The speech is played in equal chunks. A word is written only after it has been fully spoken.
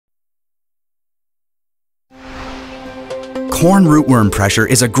Corn rootworm pressure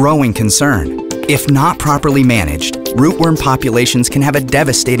is a growing concern. If not properly managed, rootworm populations can have a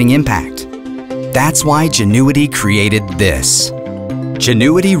devastating impact. That's why Genuity created this.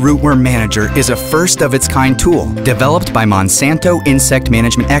 Genuity Rootworm Manager is a first-of-its-kind tool developed by Monsanto insect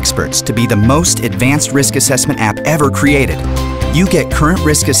management experts to be the most advanced risk assessment app ever created. You get current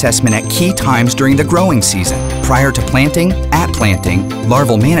risk assessment at key times during the growing season, prior to planting, at planting,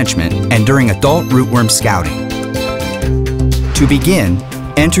 larval management, and during adult rootworm scouting. To begin,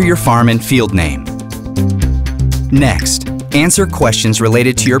 enter your farm and field name. Next, answer questions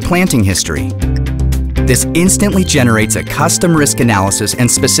related to your planting history. This instantly generates a custom risk analysis and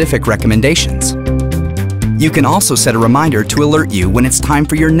specific recommendations. You can also set a reminder to alert you when it's time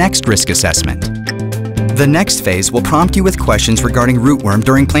for your next risk assessment. The next phase will prompt you with questions regarding rootworm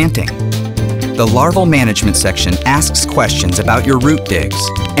during planting. The larval management section asks questions about your root digs.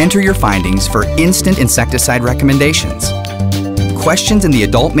 Enter your findings for instant insecticide recommendations. Questions in the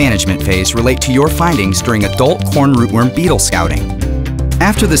adult management phase relate to your findings during adult corn rootworm beetle scouting.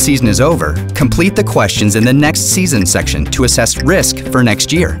 After the season is over, complete the questions in the next season section to assess risk for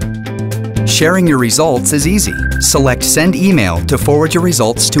next year. Sharing your results is easy. Select Send Email to forward your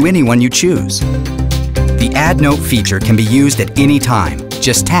results to anyone you choose. The Add Note feature can be used at any time.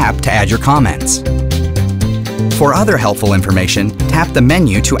 Just tap to add your comments. For other helpful information, tap the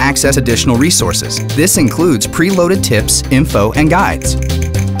menu to access additional resources. This includes preloaded tips, info, and guides.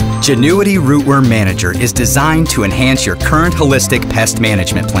 Genuity Rootworm Manager is designed to enhance your current holistic pest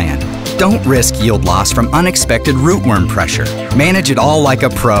management plan. Don't risk yield loss from unexpected rootworm pressure. Manage it all like a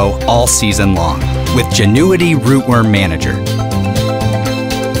pro all season long with Genuity Rootworm Manager.